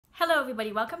Hello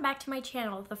everybody, welcome back to my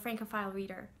channel, The Francophile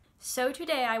Reader. So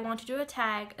today I want to do a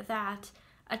tag that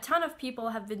a ton of people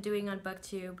have been doing on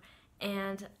BookTube,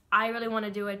 and I really want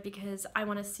to do it because I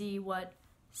want to see what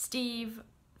Steve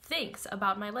thinks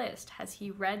about my list. Has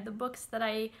he read the books that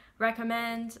I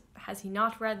recommend? Has he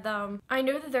not read them? I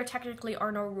know that there technically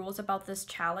are no rules about this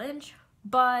challenge,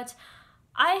 but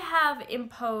I have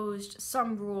imposed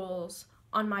some rules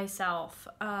on myself.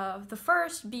 The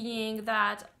first being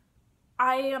that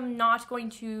I am not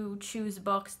going to choose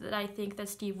books that I think that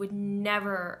Steve would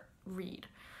never read.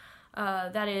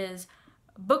 That is,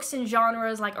 books in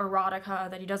genres like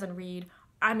erotica that he doesn't read.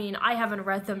 I mean, I haven't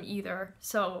read them either,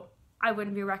 so I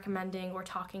wouldn't be recommending or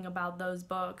talking about those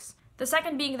books. The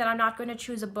second being that I'm not going to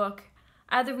choose a book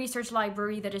at the research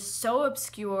library that is so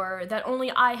obscure that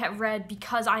only I have read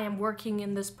because I am working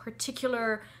in this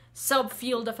particular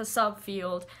subfield of a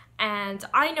subfield, and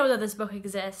I know that this book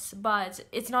exists, but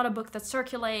it's not a book that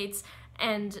circulates,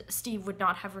 and Steve would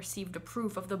not have received a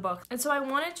proof of the book. And so I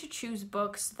wanted to choose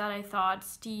books that I thought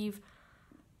Steve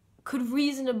could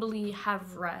reasonably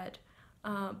have read,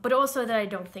 but also that I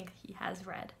don't think he has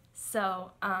read.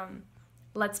 So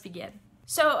let's begin.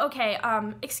 So okay,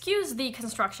 excuse the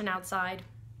construction outside,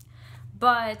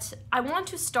 but I want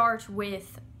to start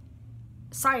with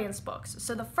science books.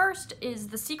 So the first is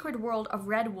The Secret World of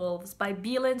Red Wolves by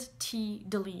Beland T.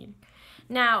 Deline.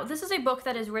 Now, this is a book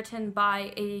that is written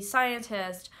by a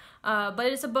scientist, but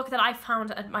it's a book that I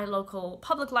found at my local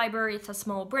public library. It's a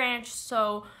small branch,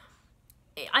 so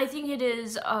I think it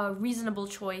is a reasonable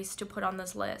choice to put on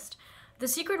this list. The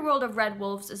Secret World of Red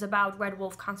Wolves is about red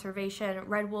wolf conservation.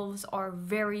 Red wolves are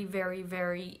very, very,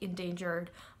 very endangered.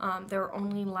 There are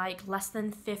only like less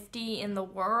than 50 in the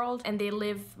world, and they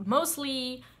live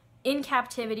mostly in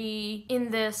captivity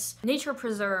in this nature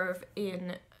preserve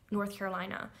in North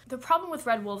Carolina. The problem with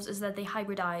red wolves is that they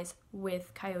hybridize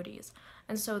with coyotes,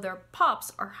 and so their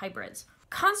pups are hybrids.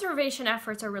 Conservation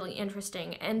efforts are really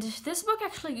interesting, and this book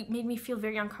actually made me feel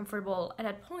very uncomfortable, and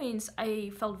at points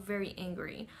I felt very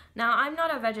angry. Now, I'm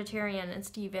not a vegetarian and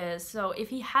Steve is, so if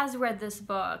he has read this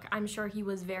book, I'm sure he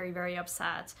was very, very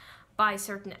upset by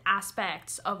certain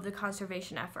aspects of the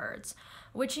conservation efforts,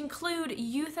 which include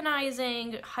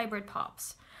euthanizing hybrid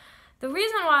pups. The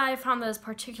reason why I found this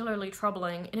particularly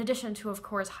troubling, in addition to, of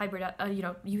course,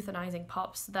 euthanizing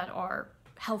pups that are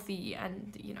healthy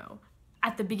and,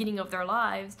 at the beginning of their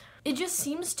lives, it just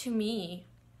seems to me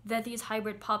that these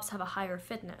hybrid pups have a higher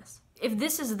fitness. If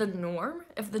this is the norm,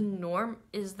 if the norm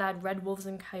is that red wolves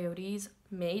and coyotes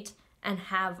mate and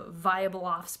have viable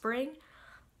offspring,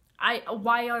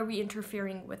 why are we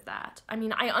interfering with that? I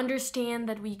mean, I understand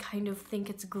that we kind of think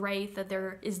it's great that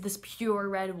there is this pure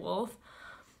red wolf,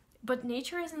 but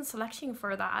nature isn't selecting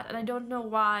for that, and I don't know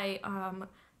why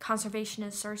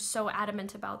conservationists are so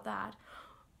adamant about that.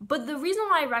 But the reason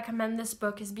why I recommend this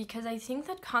book is because I think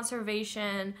that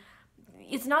conservation,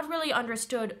 it's not really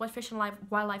understood what Fish and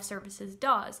Wildlife Services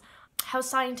does, how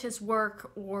scientists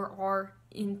work or are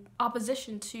in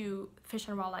opposition to Fish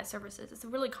and Wildlife Services. It's a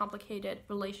really complicated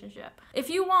relationship. If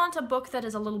you want a book that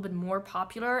is a little bit more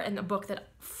popular and a book that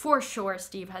for sure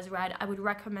Steve has read, I would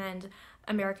recommend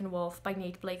American Wolf by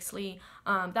Nate Blakeslee.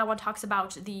 That one talks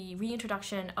about the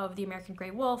reintroduction of the American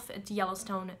gray wolf at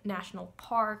Yellowstone National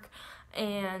Park,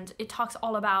 and it talks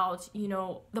all about,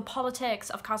 the politics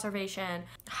of conservation.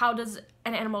 How does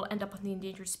an animal end up on the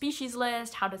endangered species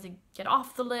list? How does it get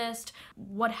off the list?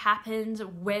 What happened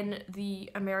when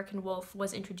the American wolf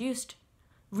was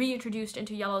reintroduced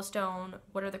into Yellowstone?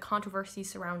 What are the controversies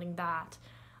surrounding that,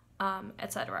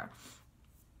 etc.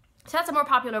 So that's a more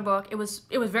popular book. It was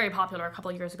very popular a couple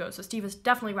of years ago, so Steve has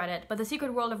definitely read it. But The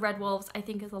Secret World of Red Wolves, I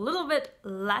think, is a little bit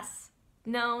less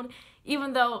known,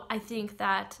 even though I think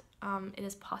that it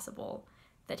is possible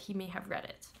that he may have read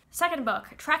it. Second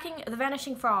book, Tracking the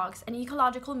Vanishing Frogs, an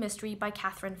Ecological Mystery by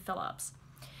Catherine Phillips.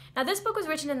 Now, this book was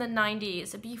written in the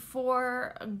 90s,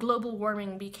 before global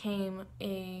warming became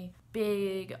a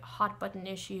big hot-button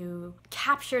issue,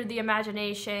 captured the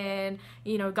imagination,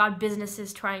 got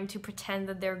businesses trying to pretend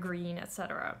that they're green,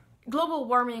 etc. Global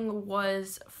warming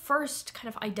was first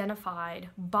kind of identified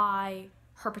by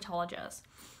herpetologists.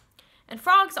 And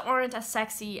frogs aren't as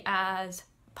sexy as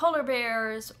polar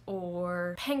bears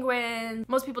or penguins.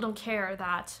 Most people don't care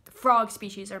that frog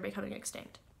species are becoming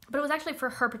extinct. But it was actually for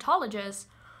herpetologists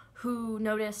who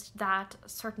noticed that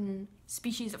certain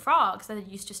species of frogs that they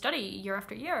used to study year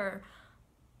after year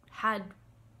had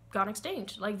gone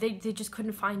extinct. Like, they just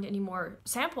couldn't find any more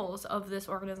samples of this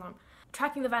organism.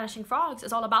 Tracking the Vanishing Frogs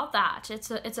is all about that.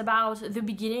 It's about the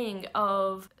beginning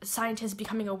of scientists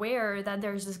becoming aware that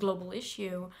there's this global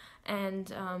issue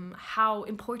and how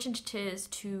important it is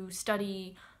to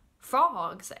study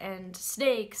frogs and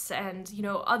snakes and, you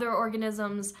know, other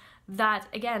organisms that,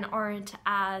 again, aren't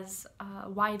as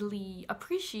widely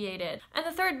appreciated. And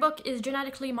the third book is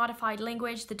Genetically Modified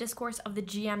Language, The Discourse of the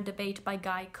GM Debate by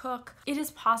Guy Cook. It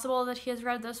is possible that he has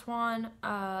read this one,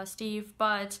 Steve,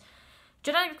 but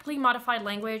Genetically Modified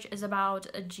Language is about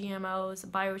GMOs,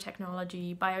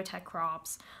 biotechnology, biotech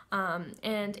crops,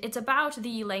 and it's about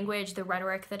the language, the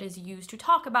rhetoric that is used to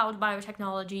talk about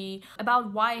biotechnology,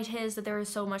 about why it is that there is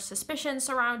so much suspicion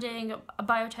surrounding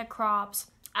biotech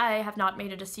crops. I have not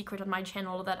made it a secret on my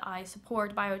channel that I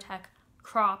support biotech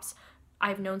crops.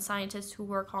 I've known scientists who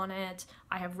work on it.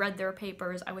 I have read their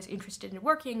papers. I was interested in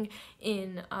working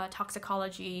in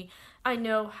toxicology. I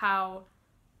know how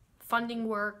funding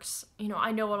works. You know,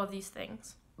 I know all of these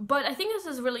things. But I think this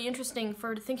is really interesting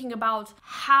for thinking about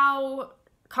how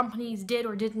companies did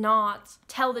or did not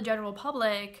tell the general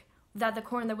public that the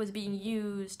corn that was being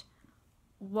used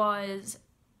was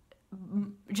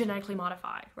genetically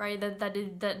modified, right?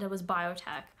 That was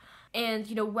biotech. And,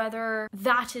 you know, whether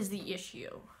that is the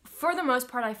issue. For the most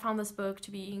part, I found this book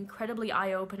to be incredibly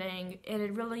eye-opening, and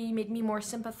it really made me more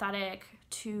sympathetic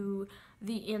to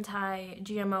the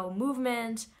anti-GMO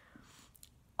movement.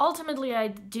 Ultimately, I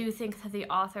do think that the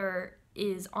author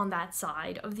is on that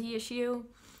side of the issue,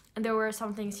 and there were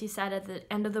some things he said at the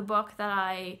end of the book that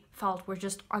I felt were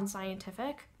just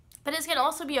unscientific. But this can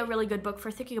also be a really good book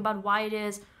for thinking about why it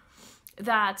is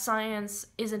that science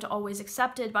isn't always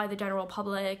accepted by the general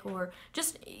public, or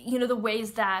just, you know, the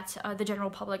ways that the general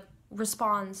public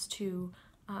responds to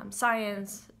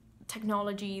science,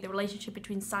 technology, the relationship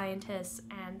between scientists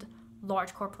and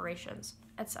large corporations,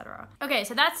 etc. Okay,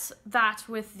 so that's that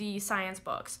with the science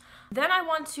books. Then I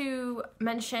want to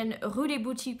mention Rue des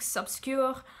Boutiques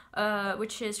Obscures,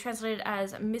 which is translated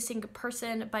as Missing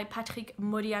Person by Patrick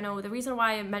Modiano. The reason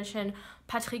why I mention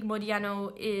Patrick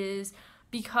Modiano is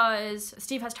because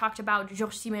Steve has talked about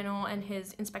Georges Simenon and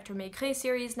his Inspector Maigret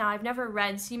series. Now, I've never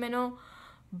read Simenon,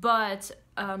 but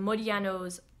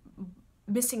Modiano's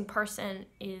Missing Person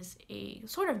is a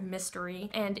sort of mystery,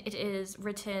 and it is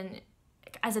written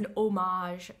as an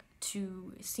homage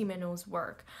to Simenon's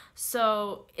work.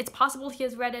 So it's possible he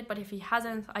has read it, but if he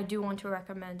hasn't, I do want to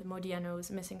recommend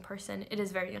Modiano's Missing Person. It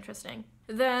is very interesting.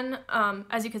 Then,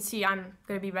 as you can see, I'm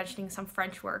going to be mentioning some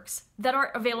French works that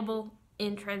are available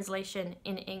in translation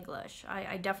in English.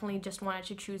 I definitely just wanted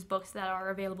to choose books that are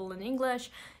available in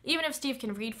English. Even if Steve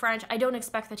can read French, I don't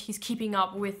expect that he's keeping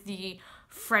up with the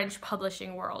French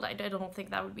publishing world. I don't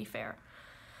think that would be fair.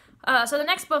 So the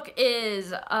next book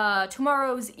is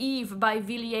Tomorrow's Eve by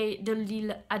Villiers de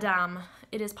l'Isle Adam.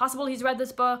 It is possible he's read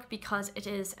this book because it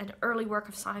is an early work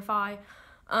of sci-fi.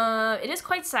 It is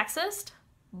quite sexist,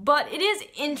 but it is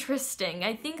interesting.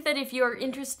 I think that if you're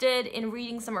interested in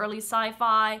reading some early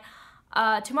sci-fi,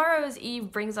 Tomorrow's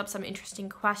Eve brings up some interesting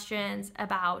questions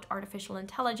about artificial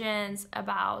intelligence,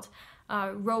 about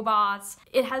robots.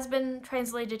 It has been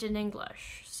translated in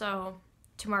English, so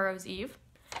Tomorrow's Eve.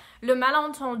 Le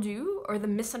Malentendu, or The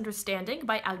Misunderstanding,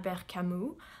 by Albert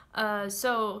Camus.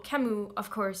 So Camus,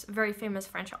 of course, very famous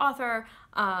French author.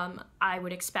 I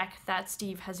would expect that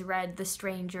Steve has read The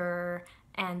Stranger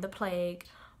and The Plague.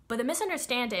 But The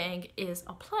Misunderstanding is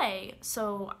a play,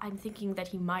 so I'm thinking that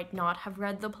he might not have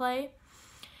read the play.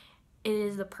 It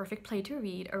is the perfect play to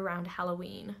read around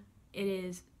Halloween. It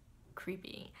is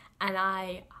creepy, and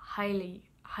I highly,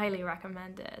 highly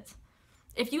recommend it.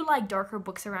 If you like darker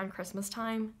books around Christmas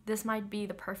time, this might be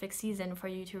the perfect season for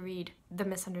you to read The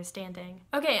Misunderstanding.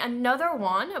 Okay, another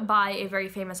one by a very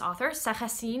famous author,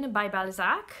 Sarracine by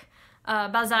Balzac.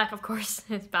 Balzac, of course,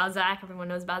 it's Balzac, everyone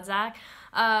knows Balzac.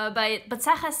 But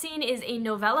Sarracine is a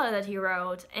novella that he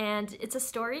wrote, and it's a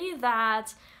story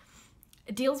that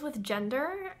deals with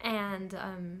gender and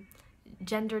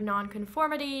gender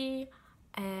nonconformity,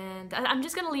 and I'm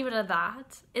just gonna leave it at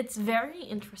that. It's very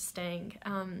interesting.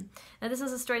 Now this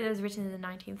is a story that was written in the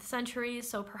 19th century,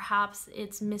 so perhaps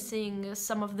it's missing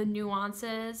some of the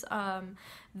nuances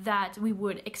that we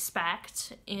would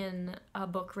expect in a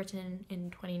book written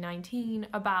in 2019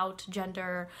 about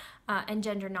gender and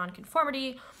gender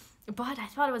nonconformity. But I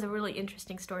thought it was a really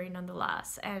interesting story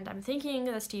nonetheless, and I'm thinking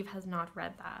that Steve has not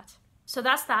read that. So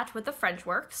that's that with the French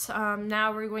works.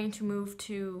 Now we're going to move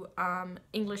to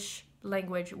English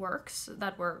language works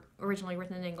that were originally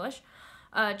written in English.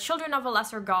 Children of a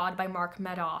Lesser God by Mark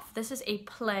Medoff. This is a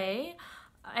play,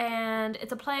 and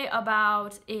it's a play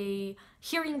about a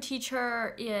hearing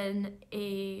teacher in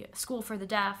a school for the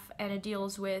deaf, and it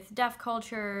deals with deaf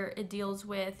culture. It deals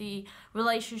with the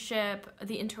relationship,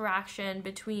 the interaction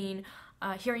between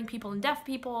hearing people and deaf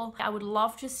people. I would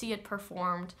love to see it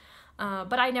performed.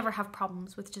 but I never have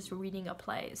problems with just reading a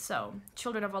play, so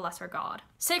Children of a Lesser God.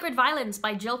 Sacred Violence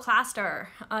by Jill Clastor.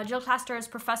 Jill Clastor is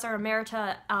Professor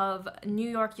Emerita of New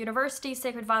York University.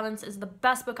 Sacred Violence is the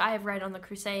best book I have read on the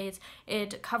Crusades.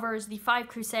 It covers the 5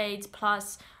 Crusades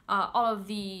plus all of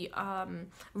the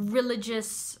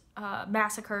religious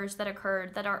massacres that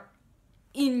occurred that are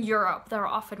in Europe that are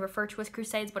often referred to as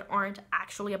crusades but aren't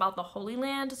actually about the Holy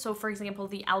Land. So for example,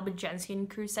 the Albigensian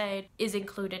Crusade is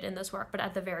included in this work, but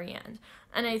at the very end.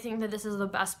 And I think that this is the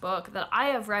best book that I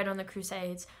have read on the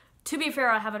Crusades. To be fair,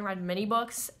 I haven't read many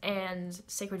books, and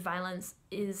Sacred Violence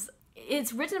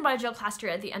it's written by Jill Clastor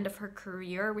at the end of her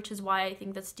career, which is why I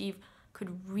think that Steve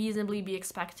could reasonably be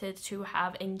expected to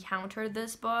have encountered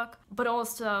this book, but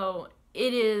also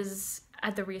it is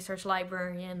at the research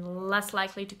library and less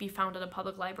likely to be found at a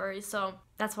public library, so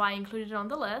that's why I included it on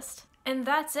the list. And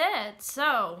that's it.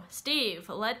 So, Steve,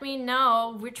 let me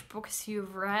know which books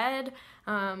you've read.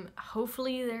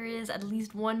 Hopefully there is at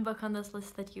least one book on this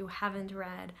list that you haven't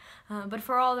read. But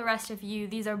for all the rest of you,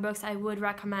 these are books I would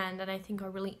recommend and I think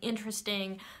are really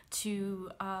interesting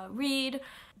to read.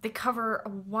 They cover a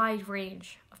wide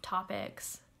range of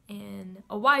topics in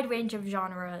a wide range of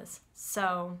genres.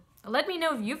 So let me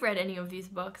know if you've read any of these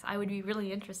books. I would be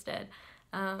really interested.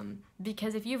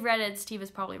 Because if you've read it, Steve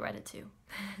has probably read it too.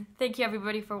 Thank you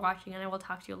everybody for watching, and I will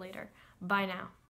talk to you later. Bye now.